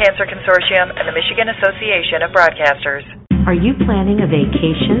Michigan Cancer Consortium, and the Michigan Association of Broadcasters. Are you planning a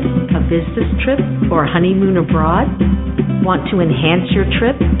vacation, a business trip, or a honeymoon abroad? Want to enhance your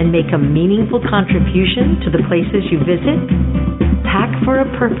trip and make a meaningful contribution to the places you visit?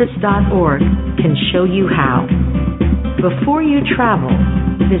 packforapurpose.org can show you how. Before you travel,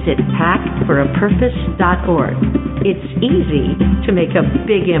 visit packforapurpose.org. It's easy to make a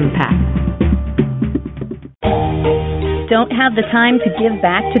big impact. Don't have the time to give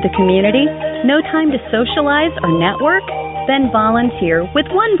back to the community? No time to socialize or network? Then volunteer with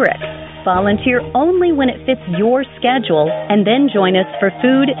OneBrick. Volunteer only when it fits your schedule, and then join us for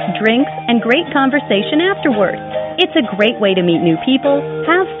food, drinks, and great conversation afterward. It's a great way to meet new people,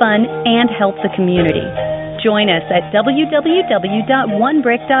 have fun, and help the community. Join us at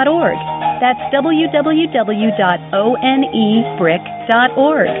www.onebrick.org. That's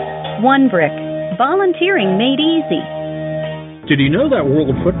www.onebrick.org. OneBrick. Volunteering made easy. Did you know that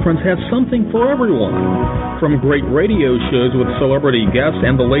World Footprints has something for everyone? From great radio shows with celebrity guests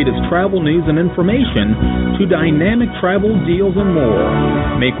and the latest travel news and information to dynamic travel deals and more.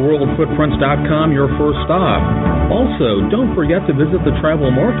 Make worldfootprints.com your first stop. Also, don't forget to visit the travel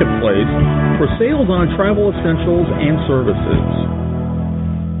marketplace for sales on travel essentials and services.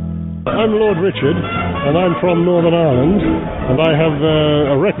 I'm Lord Richard, and I'm from Northern Ireland, and I have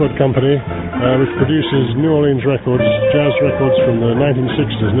a record company which produces New Orleans records, jazz records from the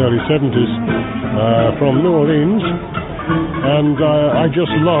 1960s and early 70s from New Orleans, and I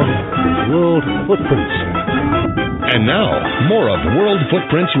just love World Footprints. And now, more of World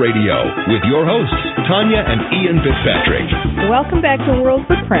Footprints Radio with your hosts, Tanya and Ian Fitzpatrick. Welcome back to World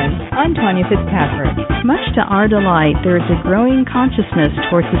Footprints. I'm Tanya Fitzpatrick. Much to our delight, there is a growing consciousness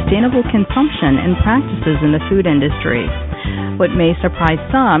toward sustainable consumption and practices in the food industry. What may surprise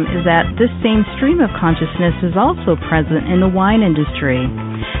some is that this same stream of consciousness is also present in the wine industry.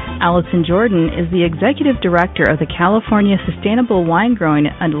 Allison Jordan is the Executive Director of the California Sustainable Winegrowing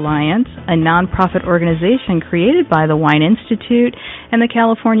Alliance, a nonprofit organization created by the Wine Institute and the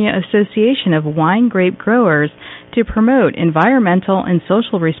California Association of Wine Grape Growers to promote environmental and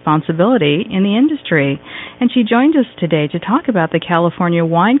social responsibility in the industry. And she joins us today to talk about the California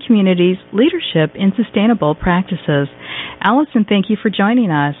wine community's leadership in sustainable practices. Allison, thank you for joining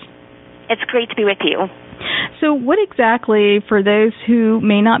us. It's great to be with you. So what exactly, for those who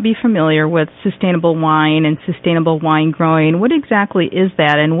may not be familiar with sustainable wine and sustainable wine growing, what exactly is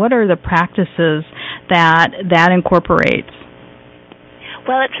that, and what are the practices that incorporates?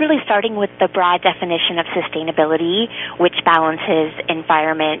 Well, it's really starting with the broad definition of sustainability, which balances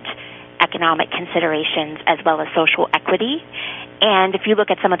environment, economic considerations, as well as social equity. And if you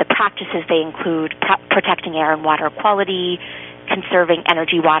look at some of the practices, they include protecting air and water quality, conserving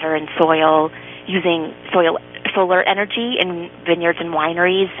energy, water, and soil, using solar energy in vineyards and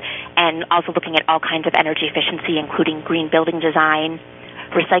wineries, and also looking at all kinds of energy efficiency, including green building design,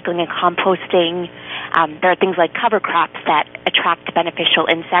 recycling and composting. There are things like cover crops that attract beneficial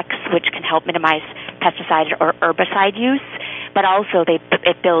insects, which can help minimize pesticide or herbicide use, but also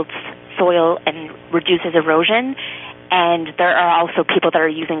it builds soil and reduces erosion. And there are also people that are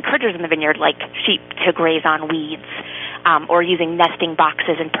using critters in the vineyard, like sheep, to graze on weeds, or using nesting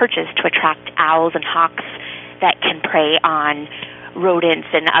boxes and perches to attract owls and hawks that can prey on rodents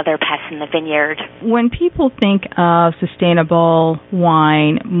and other pests in the vineyard. When people think of sustainable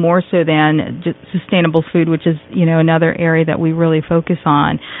wine, more so than just sustainable food, which is, another area that we really focus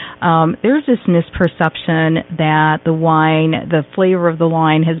on, there's this misperception that the flavor of the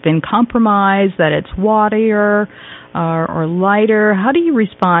wine has been compromised, that it's waterier or lighter. How do you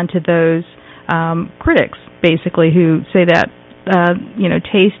respond to those critics, basically, who say that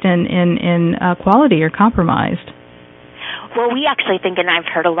taste and quality are compromised? Well, we actually think, and I've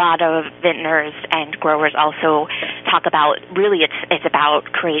heard a lot of vintners and growers also talk about, really it's about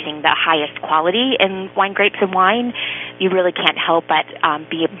creating the highest quality in wine grapes and wine. You really can't help but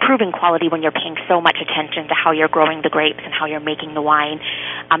be improving quality when you're paying so much attention to how you're growing the grapes and how you're making the wine.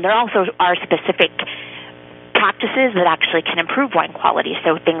 There also are specific practices that actually can improve wine quality.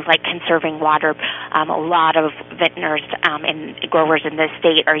 So things like conserving water. A lot of vintners and growers in this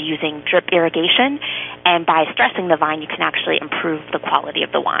state are using drip irrigation, and by stressing the vine, you can actually improve the quality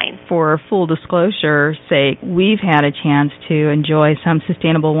of the wine. For full disclosure's sake, we've had a chance to enjoy some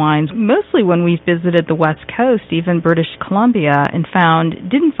sustainable wines, mostly when we've visited the West Coast, even British Columbia, and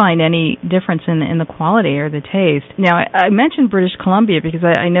didn't find any difference in the quality or the taste. Now, I mentioned British Columbia because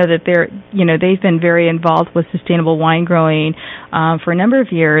I know that they've been very involved with sustainable wine growing for a number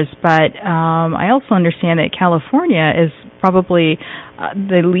of years, but I also understand that California is probably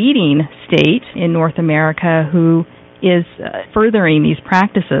the leading state in North America who is furthering these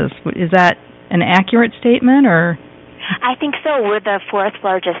practices. Is that an accurate statement, or? I think so. We're the fourth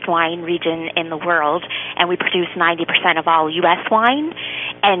largest wine region in the world, and we produce 90% of all U.S. wine.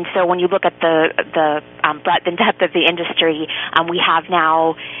 And so when you look at the breadth and depth of the industry, we have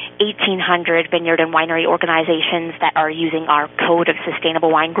now 1,800 vineyard and winery organizations that are using our Code of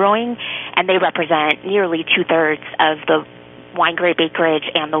Sustainable Wine Growing, and they represent nearly two-thirds of the wine grape acreage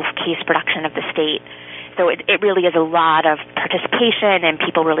and the case production of the state. So it really is a lot of participation and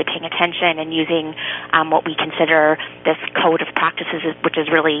people really paying attention and using what we consider this code of practices, which is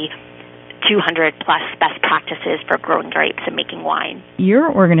really 200-plus best practices for growing grapes and making wine.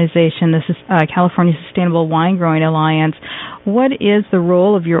 Your organization, this is California Sustainable Wine Growing Alliance. What is the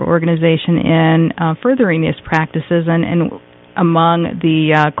role of your organization in furthering these practices and among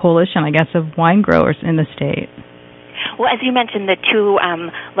the coalition, I guess, of wine growers in the state? Well, as you mentioned, the two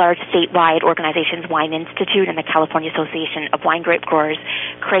large statewide organizations, Wine Institute and the California Association of Wine Grape Growers,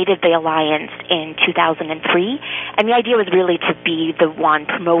 created the alliance in 2003. And the idea was really to be the one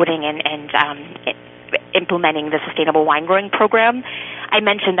promoting and implementing the Sustainable Wine Growing Program. I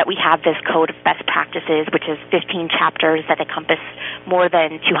mentioned that we have this Code of Best Practices, which is 15 chapters that encompass more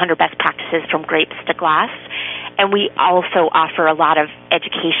than 200 best practices from grapes to glass. And we also offer a lot of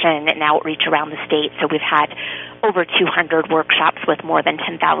education and outreach around the state. So we've had over 200 workshops with more than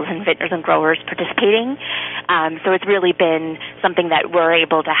 10,000 vintners and growers participating. So it's really been something that we're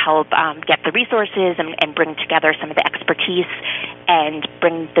able to help get the resources and bring together some of the expertise and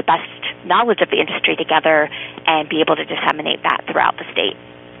bring the best knowledge of the industry together and be able to disseminate that throughout the state.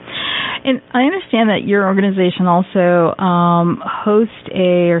 And I understand that your organization also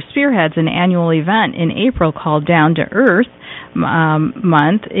spearheads an annual event in April called Down to Earth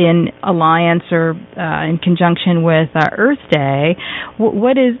Month in alliance or in conjunction with Earth Day.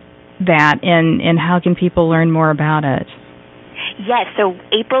 What is that, and how can people learn more about it? Yes, so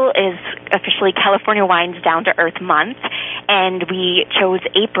April is officially California Wine's Down to Earth Month, and we chose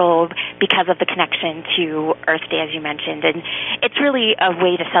April because of the connection to Earth Day, as you mentioned. And it's really a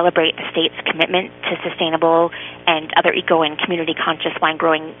way to celebrate the state's commitment to sustainable and other eco and community-conscious wine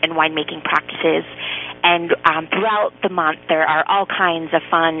growing and winemaking practices. And throughout the month, there are all kinds of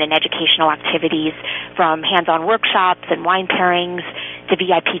fun and educational activities, from hands-on workshops and wine pairings to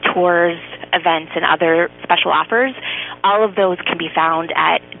VIP tours, events, and other special offers. All of those can be found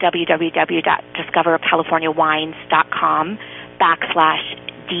at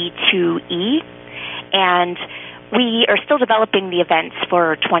www.discovercaliforniawines.com/D2E. And we are still developing the events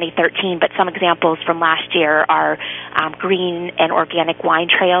for 2013, but some examples from last year are green and organic wine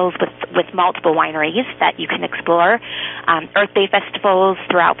trails with multiple wineries that you can explore, Earth Day festivals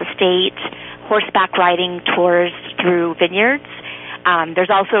throughout the state, horseback riding tours through vineyards. There's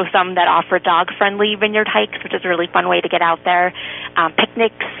also some that offer dog-friendly vineyard hikes, which is a really fun way to get out there,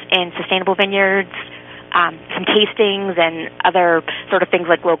 picnics in sustainable vineyards, some tastings, and other sort of things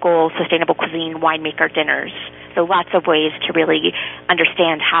like local sustainable cuisine winemaker dinners. So lots of ways to really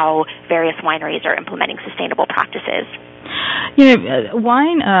understand how various wineries are implementing sustainable practices. You know,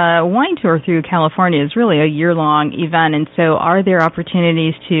 wine tour through California is really a year-long event, and so are there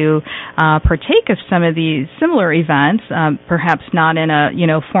opportunities to partake of some of these similar events, perhaps not in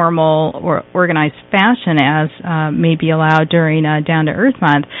a formal or organized fashion as may be allowed during Down to Earth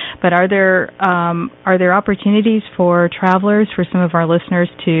Month, but are there opportunities for travelers, for some of our listeners,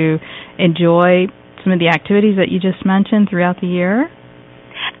 to enjoy some of the activities that you just mentioned throughout the year?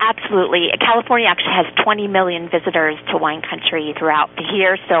 Absolutely. California actually has 20 million visitors to wine country throughout the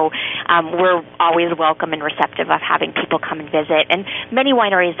year, so we're always welcome and receptive of having people come and visit. And many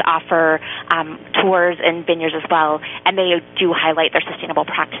wineries offer tours and vineyards as well, and they do highlight their sustainable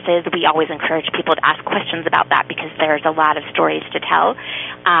practices. We always encourage people to ask questions about that because there's a lot of stories to tell.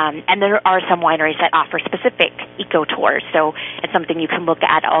 And there are some wineries that offer specific eco tours, so it's something you can look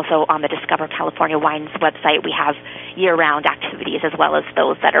at also on the Discover California Wines website. We have year-round activities as well as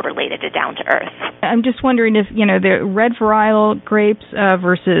those that are related to down to earth. I'm just wondering if, the red varietal grapes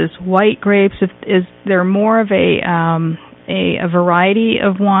versus white grapes, is there more of a variety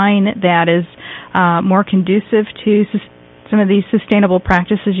of wine that is more conducive to some of these sustainable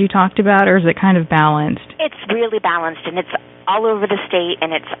practices you talked about, or is it kind of balanced? It's really balanced, and it's all over the state,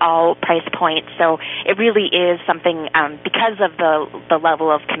 and it's all price points. So it really is something, because of the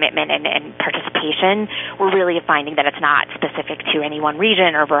level of commitment and participation, we're really finding that it's not specific to any one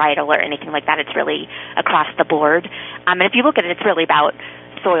region or varietal or anything like that. It's really across the board. And if you look at it, it's really about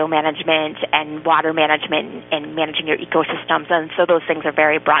soil management and water management and managing your ecosystems, and so those things are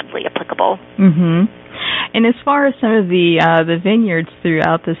very broadly applicable. Mm-hmm. And as far as some of the vineyards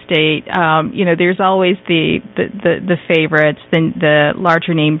throughout the state, there's always the favorites, the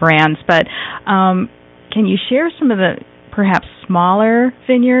larger name brands. But can you share some of the perhaps smaller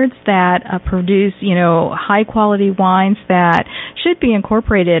vineyards that produce, high quality wines that should be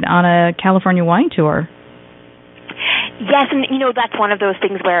incorporated on a California wine tour? Yes, and that's one of those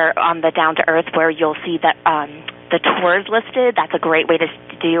things where on the Down to Earth where you'll see that the tours listed. That's a great way to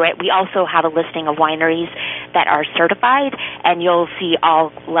do it. We also have a listing of wineries that are certified, and you'll see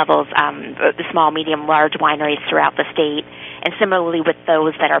all levels, the small, medium, large wineries throughout the state, and similarly with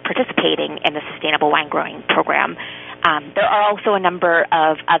those that are participating in the Sustainable Wine Growing Program. There are also a number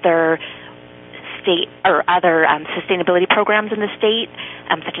of other sustainability programs in the state,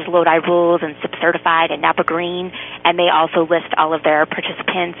 such as Lodi Rules and SIP Certified and Napa Green, and they also list all of their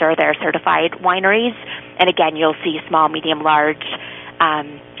participants or their certified wineries. And again, you'll see small, medium, large,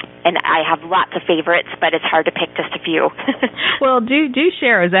 and I have lots of favorites, but it's hard to pick just a few. Well, do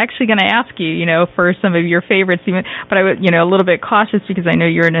share. I was actually going to ask you, for some of your favorites, but I was, a little bit cautious because I know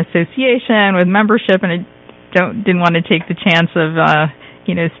you're an association with membership, and I didn't want to take the chance of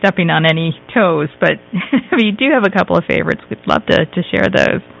stepping on any toes, but you do have a couple of favorites. We'd love to share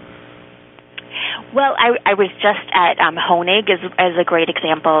those. Well, I was just at Honig as a great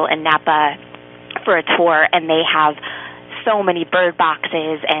example in Napa for a tour, and they have so many bird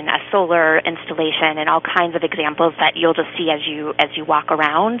boxes and a solar installation and all kinds of examples that you'll just see as you walk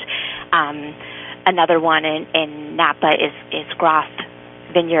around. Another one in Napa is Groff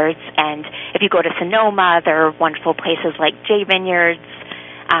Vineyards, and if you go to Sonoma, there are wonderful places like J Vineyards,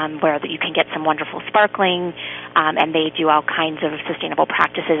 where you can get some wonderful sparkling, and they do all kinds of sustainable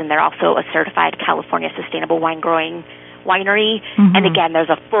practices, and they're also a certified California Sustainable Wine Growing Winery. Mm-hmm. And again, there's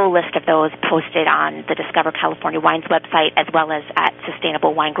a full list of those posted on the Discover California Wines website as well as at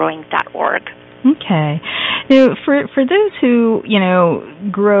sustainablewinegrowing.org. Okay. For those who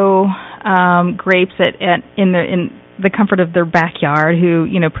grow grapes in the comfort of their backyard, who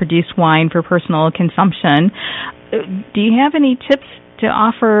produce wine for personal consumption, do you have any tips to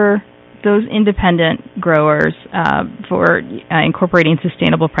offer those independent growers for incorporating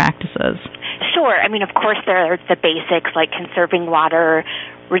sustainable practices? Sure. I mean, of course, there are the basics like conserving water,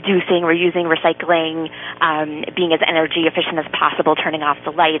 reducing, reusing, recycling, being as energy efficient as possible, turning off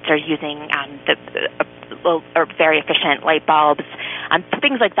the lights or using or very efficient light bulbs,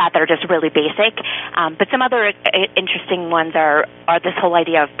 things like that are just really basic. But some other interesting ones are this whole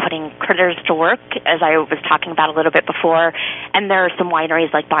idea of putting critters to work, as I was talking about a little bit before. And there are some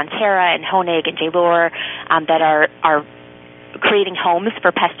wineries like Bonterra and Honig and J-Lure that are creating homes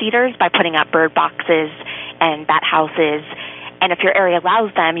for pest eaters by putting up bird boxes and bat houses. And if your area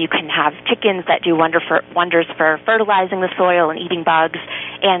allows them, you can have chickens that do wonders for fertilizing the soil and eating bugs.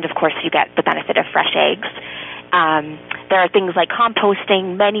 And, of course, you get the benefit of fresh eggs. There are things like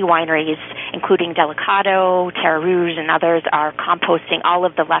composting. Many wineries, including Delicado, Terra Rouge, and others, are composting all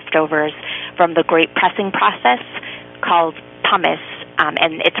of the leftovers from the grape pressing process called pumice.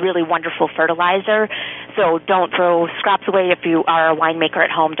 And it's really wonderful fertilizer. So don't throw scraps away. If you are a winemaker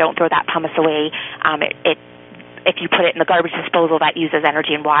at home, don't throw that pumice away. If you put it in the garbage disposal, that uses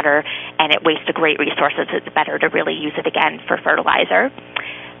energy and water, and it wastes a great resource. It's better to really use it again for fertilizer.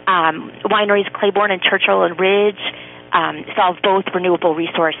 Wineries Claiborne and Churchill and Ridge solve both renewable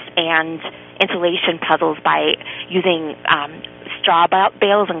resource and insulation puzzles by using straw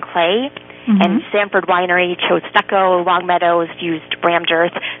bales and clay. Mm-hmm. And Sanford Winery chose stucco, Long Meadows used rammed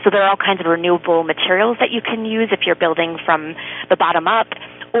earth. So there are all kinds of renewable materials that you can use if you're building from the bottom up,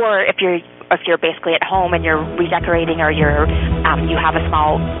 or if you're basically at home and you're redecorating, or you have a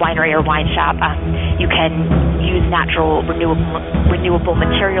small winery or wine shop, you can use natural renewable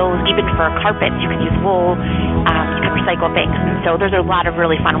materials. Even for carpets, you can use wool. You can recycle things. And so there's a lot of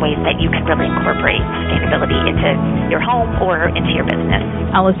really fun ways that you can really incorporate sustainability into your home or into your business.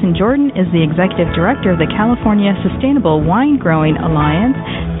 Allison Jordan is the Executive Director of the California Sustainable Wine Growing Alliance.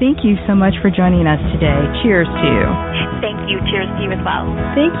 thank you so much for joining us today. Cheers to you. Thank you. Cheers to you as well.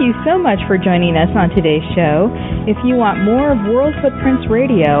 Thank you so much for joining us on today's show. If you want more of World Footprints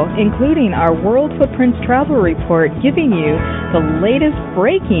Radio, including our World Footprints Travel Report giving you the latest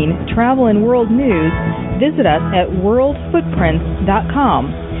breaking travel and world news, visit us at worldfootprints.com.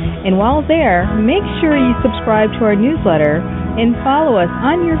 And while there, make sure you subscribe to our newsletter and follow us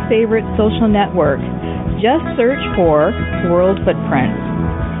on your favorite social network. Just search for World Footprints.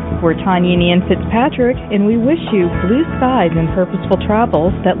 We're Tanya and Ian Fitzpatrick, and we wish you blue skies and purposeful travels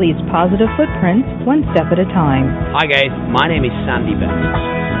that leaves positive footprints one step at a time. Hi guys, my name is Sandy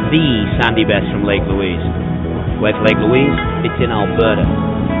Best, the Sandy Best from Lake Louise. Where's Lake Louise? It's in Alberta.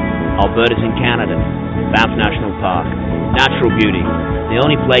 Alberta's in Canada. Banff National Park. Natural beauty. The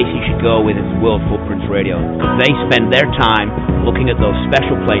only place you should go with is World Footprints Radio. They spend their time looking at those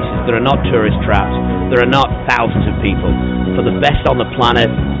special places that are not tourist traps, that are not thousands of people. For the best on the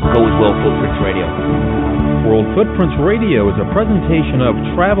planet, go with World Footprints Radio. World Footprints Radio is a presentation of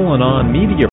Travel and On Media